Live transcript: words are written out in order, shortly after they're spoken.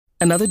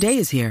Another day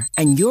is here,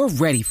 and you're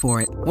ready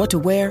for it. What to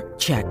wear?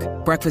 Check.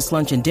 Breakfast,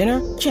 lunch, and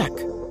dinner? Check.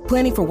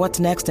 Planning for what's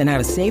next and how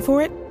to save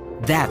for it?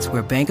 That's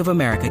where Bank of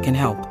America can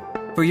help.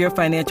 For your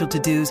financial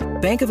to-dos,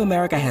 Bank of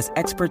America has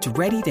experts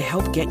ready to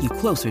help get you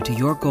closer to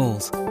your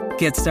goals.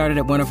 Get started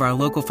at one of our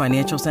local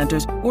financial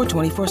centers or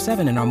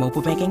 24/7 in our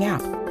mobile banking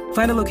app.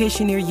 Find a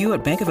location near you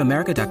at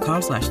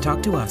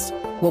bankofamerica.com/talktous.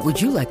 What would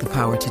you like the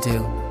power to do?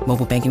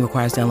 Mobile banking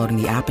requires downloading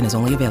the app and is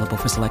only available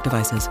for select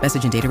devices.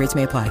 Message and data rates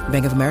may apply.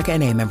 Bank of America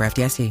N.A., member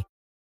FDIC.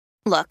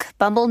 Look,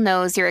 Bumble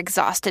knows you're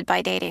exhausted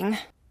by dating.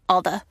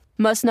 All the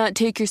must not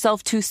take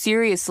yourself too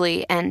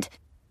seriously and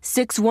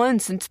 6'1"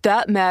 since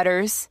that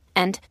matters.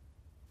 And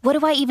what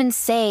do I even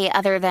say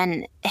other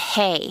than,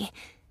 hey?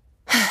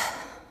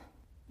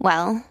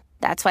 Well,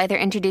 that's why they're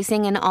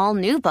introducing an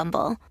all-new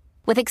Bumble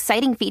with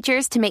exciting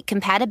features to make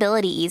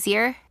compatibility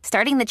easier,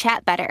 starting the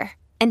chat better,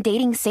 and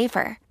dating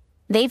safer.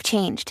 They've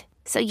changed,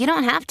 so you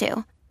don't have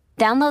to.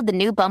 Download the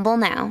new Bumble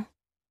now.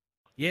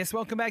 Yes,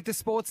 welcome back to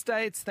Sports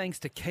Day. It's thanks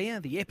to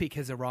Kia. The Epic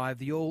has arrived,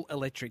 the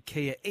all-electric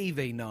Kia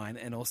EV9,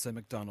 and also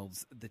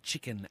McDonald's. The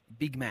Chicken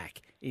Big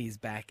Mac is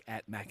back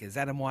at Macca's.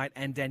 Adam White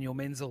and Daniel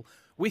Menzel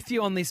with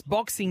you on this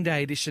Boxing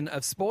Day edition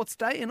of Sports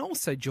Day, and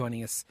also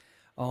joining us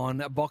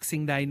on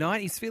Boxing Day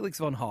night is Felix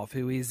von Hofe,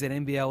 who is an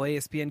NBL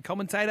ESPN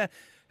commentator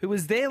who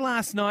was there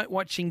last night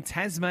watching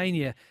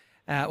Tasmania,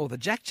 or the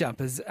Jack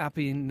Jumpers, up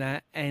in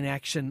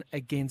action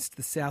against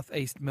the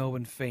Southeast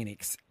Melbourne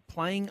Phoenix,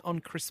 playing on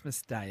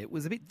Christmas Day. It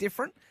was a bit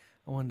different.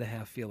 I wonder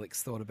how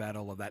Felix thought about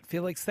all of that.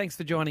 Felix, thanks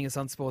for joining us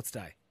on Sports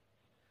Day.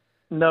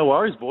 No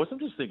worries, boys. I'm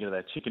just thinking of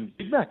that chicken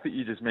Big Mac that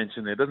you just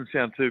mentioned there. Doesn't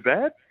sound too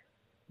bad.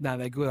 No,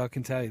 they're good, I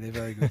can tell you. They're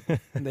very good.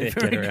 They're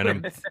Get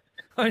around them.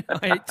 I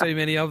eat too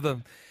many of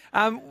them.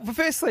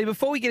 Firstly,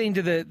 before we get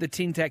into the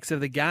tin tacks of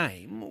the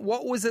game,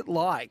 what was it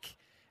like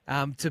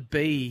to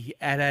be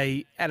at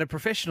a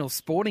professional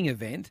sporting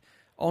event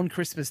on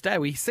Christmas Day?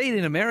 We see it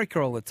in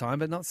America all the time,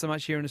 but not so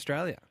much here in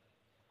Australia.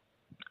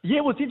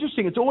 Yeah, well, it's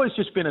interesting. It's always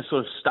just been a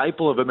sort of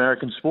staple of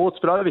American sports,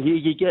 but over here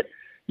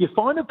you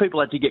find that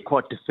people actually get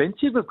quite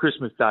defensive of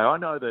Christmas Day. I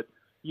know that,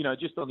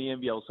 just on the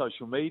NBL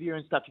social media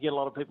and stuff, you get a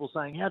lot of people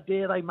saying, how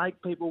dare they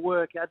make people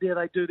work? How dare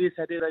they do this?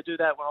 How dare they do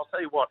that? Well, I'll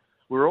tell you what,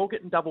 we're all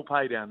getting double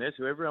pay down there,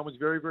 so everyone was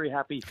very, very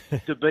happy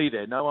to be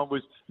there. There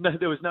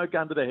was no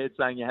gun to the head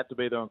saying you had to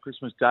be there on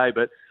Christmas Day.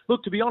 But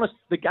look, to be honest,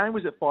 the game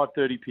was at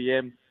 5:30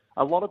 p.m.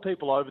 A lot of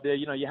people over there,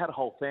 you had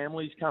whole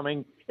families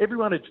coming.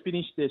 Everyone had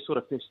finished their sort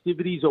of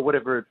festivities or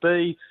whatever it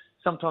be.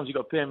 Sometimes you've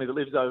got family that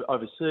lives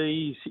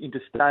overseas,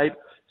 interstate.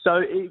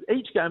 So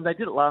each game, they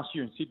did it last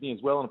year in Sydney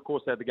as well. And, of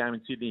course, they had the game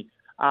in Sydney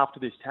after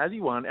this Tassie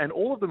one. And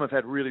all of them have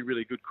had really,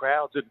 really good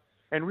crowds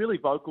and really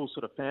vocal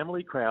sort of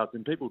family crowds.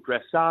 And people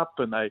dress up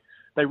and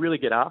they really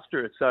get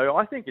after it. So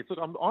I think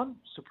I'm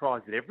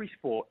surprised at every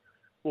sport.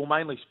 Well,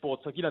 mainly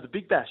sports. Like, the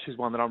Big Bash is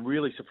one that I'm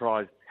really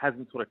surprised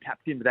hasn't sort of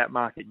tapped into that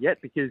market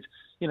yet because,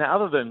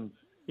 other than,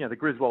 the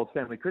Griswold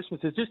family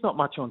Christmas, there's just not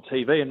much on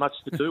TV and much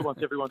to do once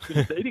everyone's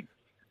finished eating.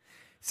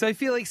 So,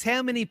 Felix,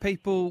 how many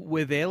people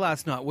were there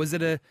last night? Was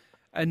it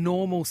a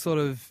normal sort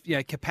of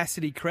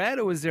capacity crowd,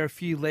 or was there a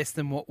few less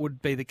than what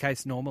would be the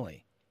case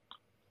normally?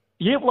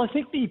 Yeah, well, I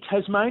think the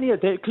Tasmania,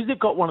 because they've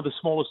got one of the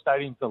smallest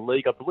stadiums in the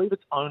league, I believe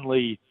it's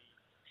only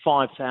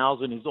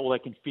 5,000 is all they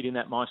can fit in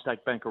that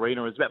MyState Bank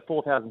Arena. It was about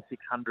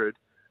 4,600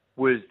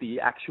 was the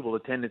actual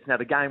attendance. Now,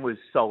 the game was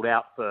sold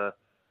out for,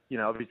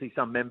 obviously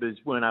some members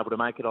weren't able to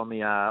make it on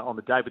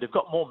the day, but they've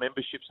got more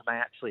memberships and they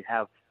actually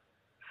have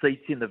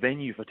seats in the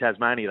venue for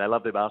Tasmania. They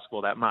love their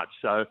basketball that much.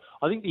 So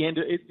I think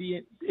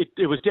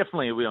it was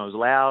definitely, it was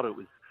loud.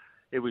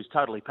 It was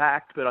totally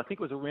packed, but I think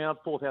it was around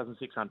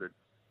 4,600.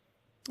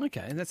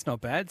 Okay, that's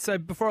not bad. So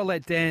before I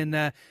let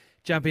Dan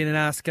jump in and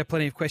ask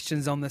plenty of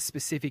questions on the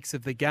specifics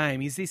of the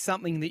game, is this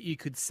something that you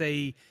could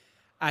see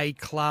a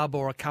club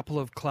or a couple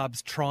of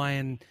clubs try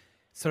and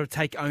sort of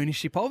take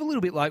ownership of, a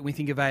little bit like we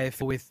think of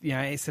AFL with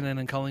Essendon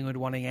and Collingwood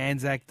wanting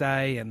Anzac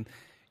Day and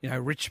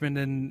Richmond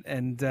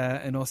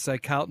and also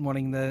Carlton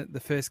wanting the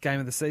first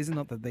game of the season?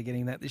 Not that they're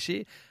getting that this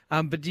year,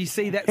 but do you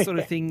see that sort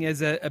of thing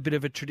as a bit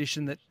of a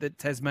tradition that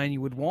Tasmania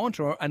would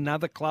want, or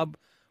another club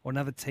or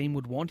another team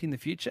would want in the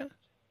future?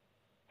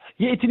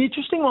 Yeah, it's an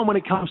interesting one when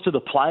it comes to the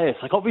players.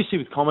 Like, obviously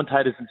with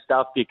commentators and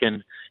stuff, you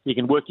can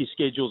work your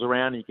schedules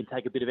around and you can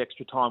take a bit of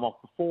extra time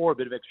off before, a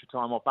bit of extra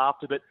time off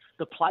after. But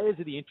the players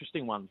are the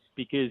interesting ones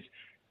because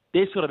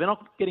they're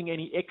not getting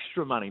any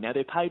extra money. Now,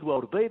 they're paid well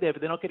to be there,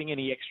 but they're not getting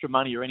any extra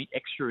money or any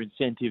extra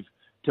incentive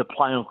to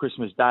play on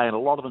Christmas Day, and a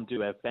lot of them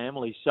do have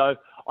families. So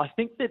I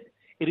think that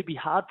it'd be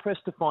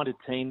hard-pressed to find a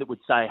team that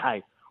would say,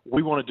 hey,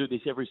 we want to do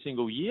this every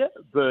single year,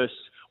 versus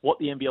what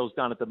the NBL's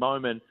done at the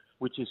moment,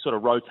 which is sort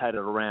of rotated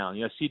around.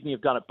 Sydney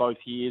have done it both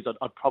years.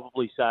 I'd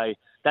probably say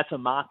that's a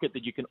market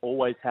that you can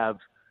always have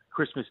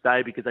Christmas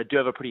Day because they do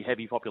have a pretty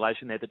heavy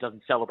population there that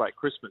doesn't celebrate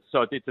Christmas.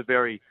 So it's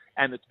very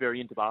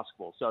into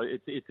basketball. So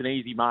it's an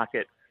easy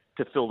market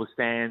to fill the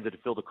stands and to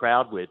fill the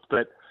crowd with.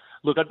 But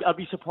look, I'd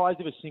be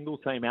surprised if a single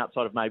team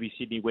outside of maybe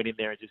Sydney went in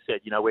there and just said,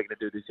 we're going to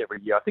do this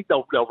every year. I think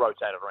they'll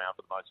rotate it around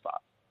for the most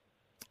part.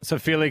 So,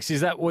 Felix,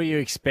 is that what you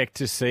expect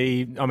to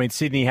see? I mean,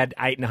 Sydney had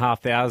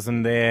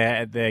 8,500 there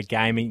at their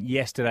game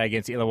yesterday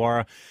against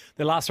Illawarra.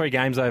 The last three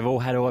games, they've all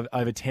had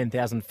over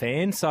 10,000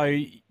 fans, so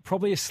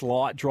probably a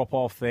slight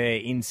drop-off there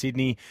in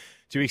Sydney.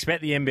 Do you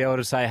expect the NBL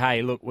to say,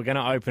 hey, look, we're going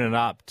to open it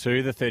up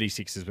to the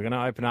 36ers, we're going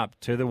to open up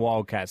to the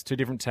Wildcats, two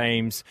different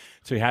teams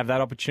to have that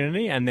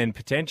opportunity, and then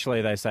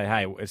potentially they say,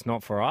 hey, it's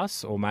not for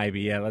us, or maybe,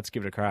 yeah, let's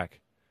give it a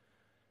crack?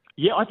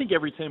 Yeah, I think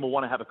every team will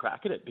want to have a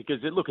crack at it because,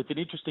 look, it's an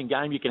interesting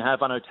game you can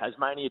have. I know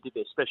Tasmania did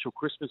their special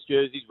Christmas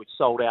jerseys, which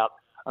sold out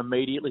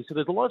immediately. So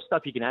there's a lot of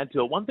stuff you can add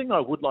to it. One thing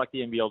I would like the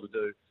NBL to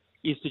do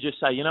is to just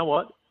say, you know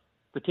what,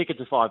 the tickets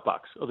are $5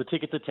 or the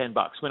tickets are $10.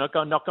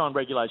 We're not going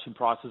regulation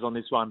prices on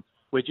this one.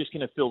 We're just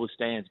going to fill the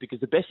stands because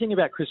the best thing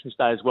about Christmas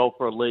Day as well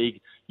for a league,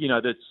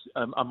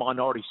 that's a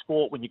minority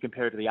sport when you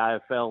compare it to the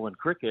AFL and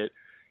cricket,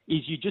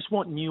 is you just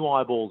want new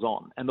eyeballs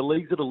on. And the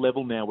league's at a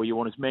level now where you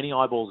want as many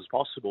eyeballs as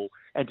possible.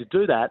 And to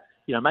do that,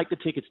 make the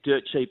tickets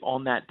dirt cheap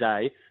on that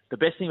day. The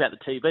best thing about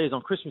the TV is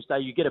on Christmas Day,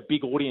 you get a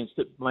big audience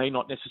that may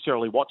not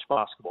necessarily watch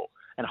basketball.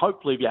 And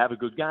hopefully if you have a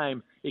good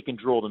game, it can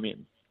draw them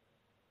in.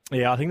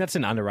 Yeah, I think that's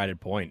an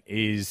underrated point,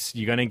 is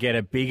you're going to get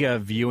a bigger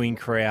viewing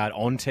crowd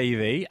on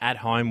TV at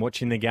home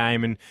watching the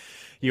game. And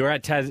you were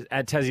at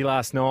Tassie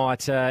last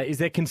night. Is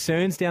there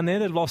concerns down there?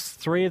 They've lost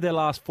 3 of their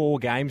last 4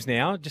 games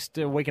now. Just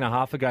a week and a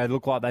half ago, it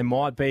looked like they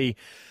might be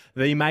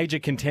the major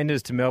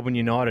contenders to Melbourne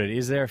United.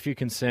 Is there a few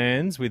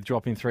concerns with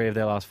dropping 3 of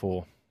their last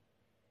 4?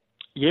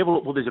 Yeah,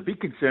 well, there's a big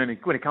concern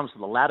when it comes to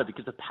the latter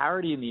because the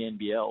parity in the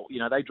NBL,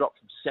 they dropped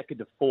from 2nd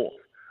to 4th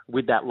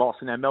with that loss.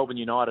 And now Melbourne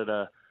United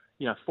are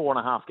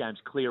 4.5 games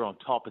clear on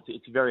top.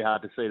 It's very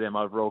hard to see them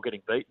overall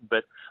getting beaten.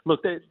 But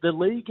look, the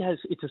league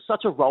it's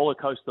such a roller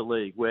coaster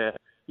league where,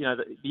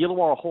 the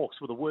Illawarra Hawks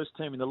were the worst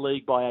team in the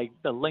league by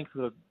the length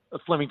of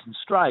Flemington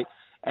Strait.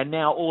 And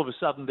now all of a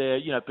sudden they're,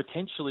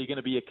 potentially going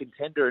to be a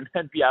contender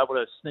and be able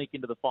to sneak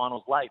into the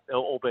finals late,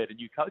 albeit a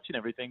new coach and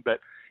everything. But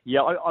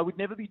yeah, I would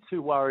never be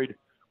too worried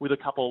with a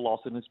couple of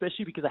losses, and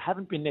especially because they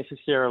haven't been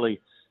necessarily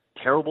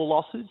terrible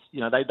losses.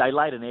 They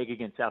laid an egg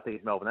against South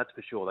East Melbourne, that's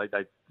for sure.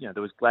 They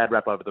there was glad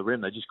wrap over the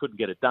rim. They just couldn't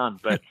get it done.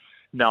 But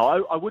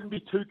no, I wouldn't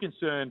be too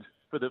concerned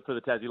for the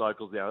Tassie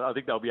locals there. I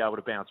think they'll be able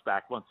to bounce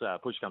back once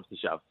push comes to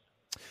shove.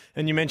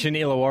 And you mentioned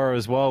Illawarra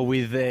as well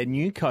with their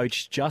new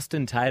coach,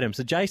 Justin Tatum.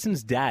 So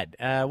Jason's dad,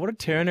 what a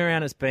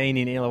turnaround it's been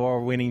in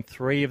Illawarra, winning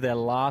 3 of their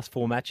last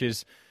 4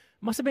 matches.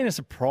 Must have been a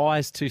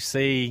surprise to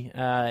see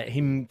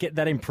him get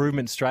that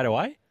improvement straight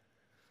away.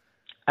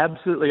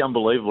 Absolutely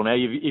unbelievable. Now,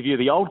 if you're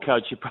the old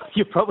coach,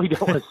 you probably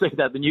don't want to see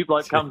that. The new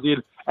bloke comes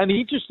in. And the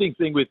interesting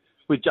thing with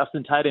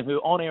Justin Tatum, who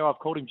on air I've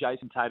called him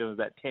Jason Tatum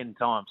about 10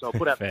 times. So I'll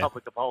put out a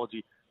public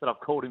apology that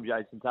I've called him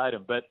Jason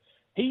Tatum. But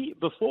he,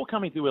 before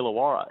coming to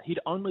Illawarra, he'd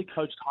only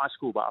coached high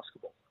school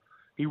basketball.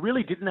 He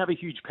really didn't have a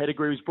huge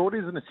pedigree. He was brought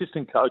in as an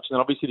assistant coach, and then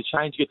obviously the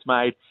change gets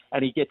made,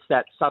 and he gets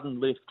that sudden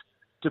lift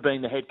to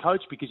being the head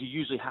coach because you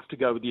usually have to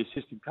go with the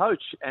assistant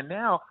coach. And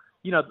now,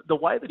 the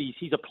way that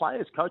he's a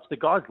player's coach, the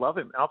guys love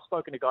him. I've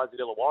spoken to guys at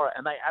Illawarra,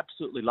 and they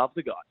absolutely love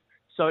the guy.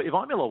 So if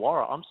I'm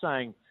Illawarra, I'm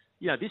saying,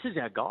 this is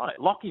our guy.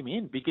 Lock him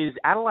in because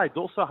Adelaide's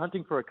also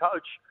hunting for a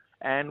coach.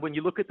 And when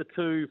you look at the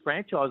 2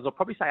 franchises, I'll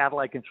probably say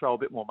Adelaide can throw a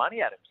bit more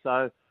money at him.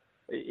 So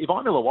if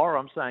I'm Illawarra,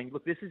 I'm saying,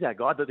 look, this is our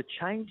guy. The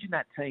change in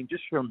that team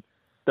just from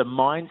the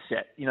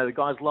mindset, the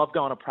guys love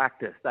going to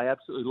practice. They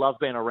absolutely love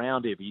being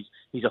around him.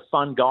 He's a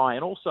fun guy.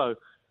 And also,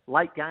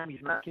 late game,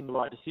 he's making the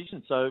right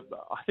decision. So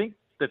I think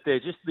that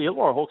the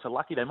Illawarra Hawks are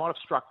lucky. They might have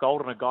struck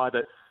gold on a guy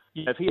that,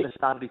 if he had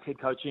started his head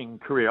coaching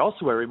career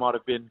elsewhere, he might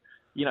have been,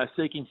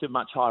 seeking some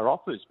much higher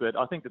offers. But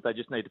I think that they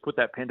just need to put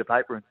that pen to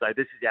paper and say,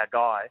 this is our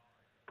guy,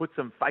 put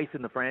some faith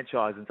in the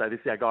franchise and say, this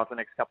is our guy for the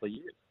next couple of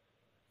years.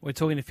 We're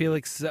talking to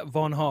Felix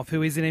von Hofe,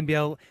 who is an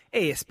NBL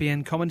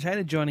ESPN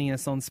commentator, joining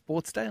us on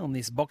Sports Day on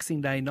this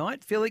Boxing Day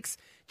night. Felix,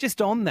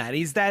 just on that,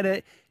 is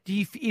it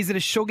a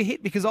sugar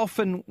hit? Because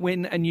often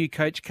when a new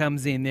coach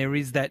comes in, there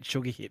is that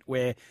sugar hit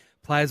where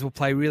players will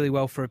play really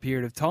well for a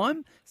period of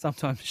time,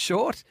 sometimes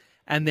short,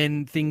 and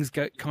then things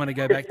go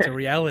back to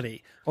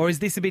reality. Or is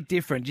this a bit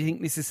different? Do you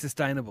think this is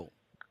sustainable?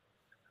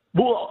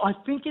 Well, I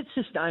think it's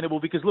sustainable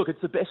because, look,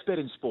 it's the best bet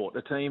in sport.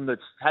 A team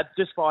that's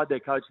just fired their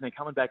coach and they're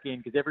coming back in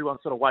because everyone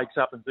sort of wakes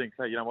up and thinks,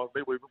 hey, you know what,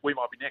 we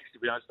might be next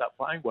if we don't start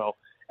playing well.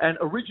 And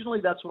originally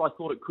that's what I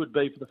thought it could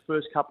be for the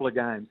first couple of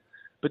games.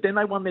 But then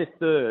they won their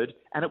 3rd,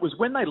 and it was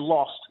when they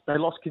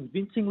lost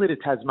convincingly to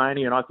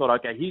Tasmania, and I thought,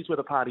 okay, here's where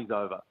the party's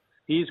over.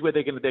 Here's where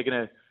they're going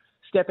to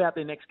step out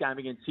their next game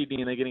against Sydney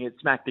and they're going to get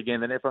smacked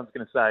again, and everyone's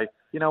going to say,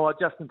 you know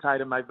what, Justin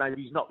Tatum,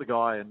 maybe he's not the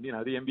guy, and, the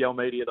NBL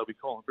media, they'll be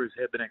calling for his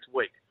head the next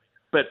week.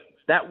 But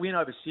that win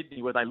over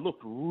Sydney where they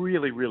looked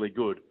really, really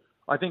good,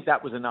 I think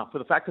that was enough. For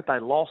the fact that they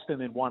lost and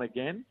then won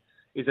again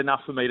is enough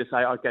for me to say,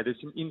 okay,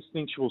 there's some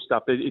instinctual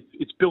stuff.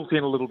 It's built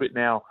in a little bit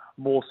now,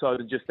 more so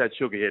than just that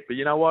sugar hit. But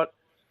you know what?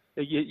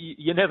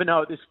 You never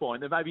know at this point.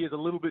 There maybe is a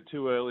little bit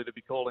too early to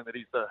be calling that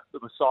he's the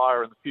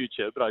Messiah in the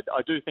future. But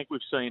I do think we've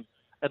seen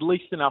at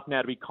least enough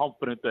now to be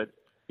confident that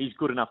he's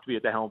good enough to be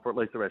at the helm for at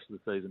least the rest of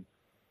the season.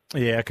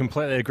 Yeah, I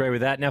completely agree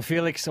with that. Now,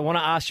 Felix, I want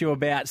to ask you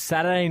about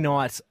Saturday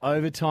night's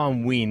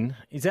overtime win.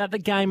 Is that the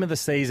game of the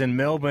season?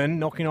 Melbourne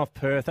knocking off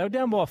Perth. They were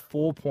down by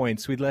 4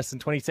 points with less than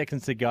 20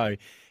 seconds to go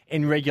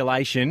in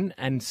regulation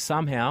and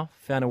somehow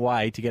found a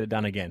way to get it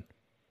done again.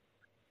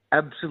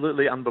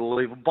 Absolutely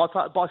unbelievable.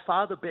 By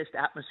far the best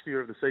atmosphere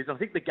of the season. I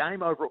think the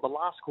game over at the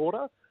last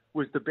quarter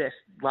was the best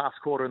last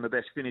quarter and the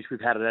best finish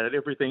we've had at it.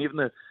 Everything, even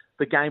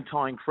the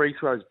game-tying free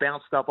throws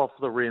bounced up off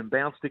the rim,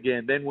 bounced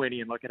again, then went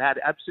in. Like, it had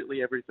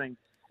absolutely everything.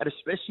 And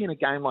especially in a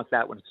game like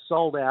that when it's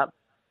sold out,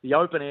 the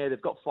open air,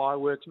 they've got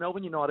fireworks.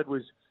 Melbourne United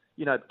was,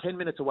 10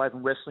 minutes away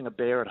from wrestling a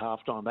bear at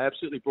halftime. They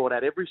absolutely brought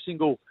out every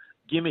single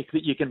gimmick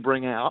that you can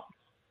bring out,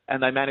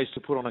 and they managed to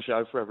put on a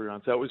show for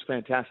everyone. So it was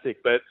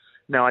fantastic. But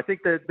no, I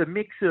think the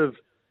mix of,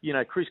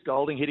 Chris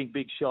Golding hitting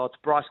big shots,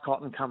 Bryce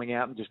Cotton coming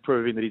out and just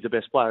proving that he's the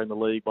best player in the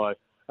league by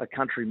a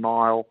country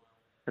mile,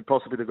 and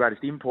possibly the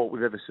greatest import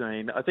we've ever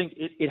seen. I think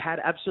it had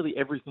absolutely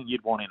everything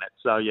you'd want in it.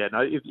 So, yeah,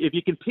 no, if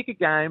you can pick a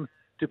game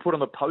to put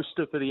on the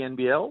poster for the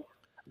NBL,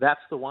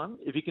 that's the one.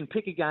 If you can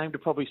pick a game to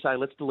probably say,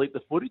 let's delete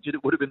the footage,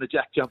 it would have been the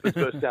Jack Jumpers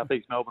versus South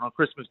East Melbourne on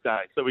Christmas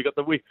Day. So we got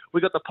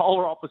the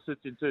polar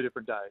opposites in 2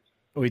 different days.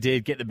 We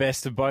did get the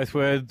best of both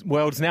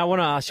worlds. Now I want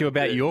to ask you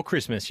about your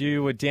Christmas.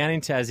 You were down in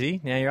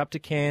Tassie. Now you're up to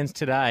Cairns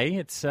today.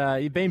 It's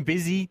you've been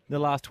busy the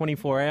last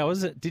 24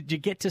 hours. Did you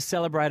get to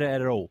celebrate it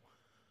at all?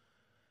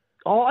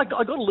 Oh, I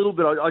got a little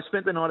bit. I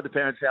spent the night at the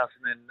parents' house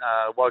and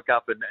then woke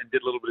up and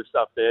did a little bit of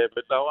stuff there.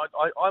 But no,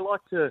 I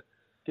like to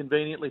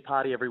conveniently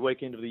party every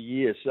weekend of the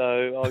year.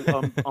 So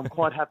I'm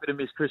quite happy to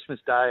miss Christmas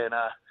Day and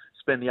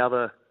spend the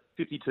other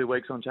 52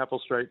 weeks on Chapel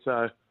Street.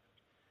 So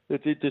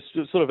it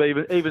just sort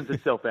of evens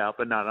itself out.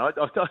 But no,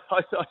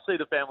 I see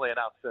the family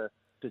enough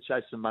to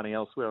chase some money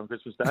elsewhere on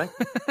Christmas Day.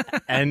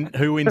 And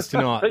who wins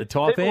tonight, the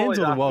Taipans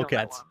or the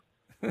Wildcats?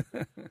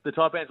 The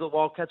Taipans or the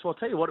Wildcats. Well, I'll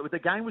tell you what, the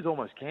game was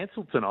almost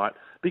cancelled tonight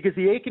because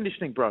the air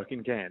conditioning broke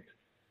in Cairns.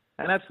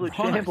 An absolute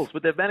shambles,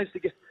 but they've managed to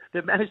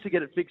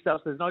get it fixed up.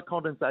 So there's no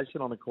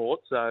condensation on the court,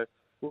 so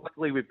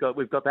luckily we've got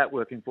that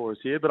working for us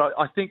here. But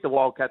I think the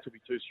Wildcats will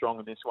be too strong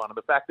in this one, and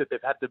the fact that they've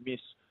had to miss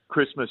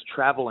Christmas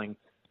travelling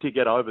to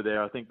get over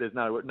there, I think there's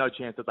no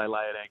chance that they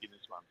lay an egg in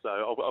this one. So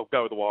I'll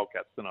go with the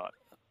Wildcats tonight.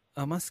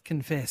 I must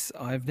confess,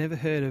 I've never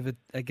heard of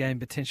a game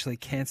potentially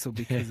cancelled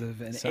because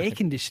of an air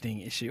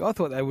conditioning issue. I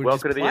thought they would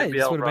just play. It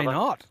just would have been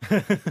hot.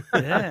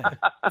 Yeah.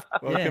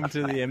 Welcome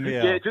to the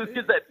NBL. Yeah, just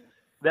because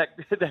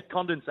that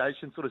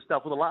condensation sort of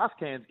stuff. Well, the last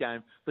Cairns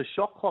game, the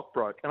shot clock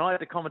broke, and I had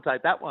to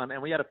commentate that one,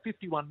 and we had a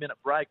 51-minute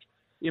break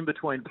in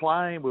between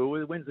playing.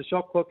 When's the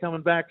shot clock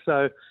coming back?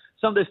 So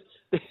some of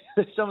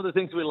the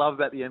things we love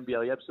about the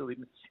NBL,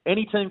 absolutely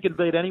any team can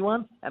beat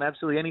anyone, and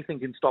absolutely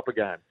anything can stop a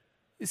game.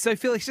 So,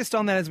 Felix, just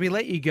on that, as we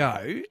let you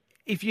go,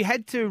 if you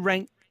had to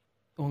rank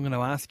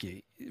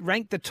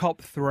the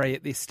top 3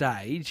 at this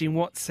stage in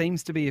what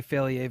seems to be a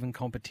fairly even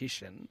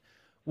competition,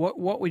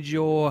 what would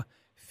your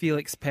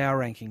Felix power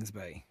rankings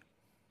be?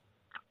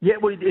 Yeah,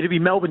 well, it'd be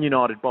Melbourne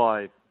United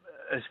by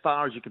as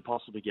far as you can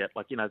possibly get.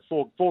 Like,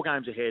 4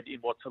 games ahead in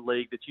what's a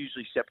league that's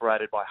usually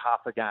separated by half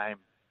a game,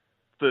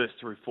 first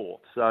through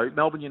fourth. So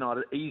Melbourne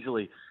United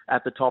easily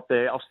at the top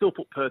there. I'll still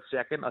put Perth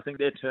second. I think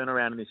their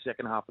turnaround in the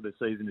second half of the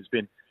season has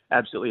been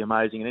absolutely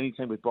amazing. And any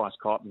team with Bryce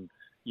Cotton,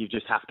 you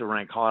just have to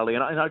rank highly.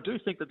 And I do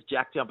think that the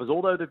Jack Jumpers,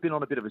 although they've been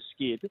on a bit of a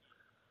skid,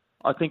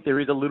 I think there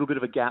is a little bit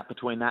of a gap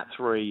between that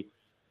 3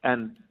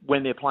 and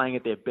when they're playing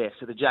at their best.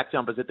 So the Jack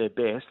Jumpers at their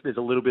best, there's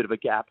a little bit of a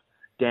gap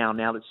down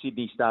now that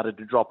Sydney started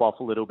to drop off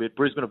a little bit.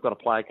 Brisbane have got a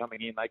player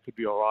coming in. They could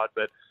be all right,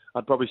 but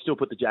I'd probably still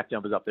put the Jack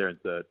Jumpers up there in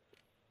third.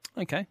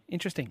 Okay,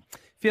 interesting.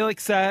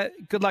 Felix,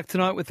 good luck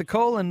tonight with the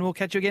call, and we'll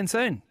catch you again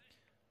soon.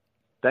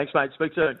 Thanks, mate. Speak soon.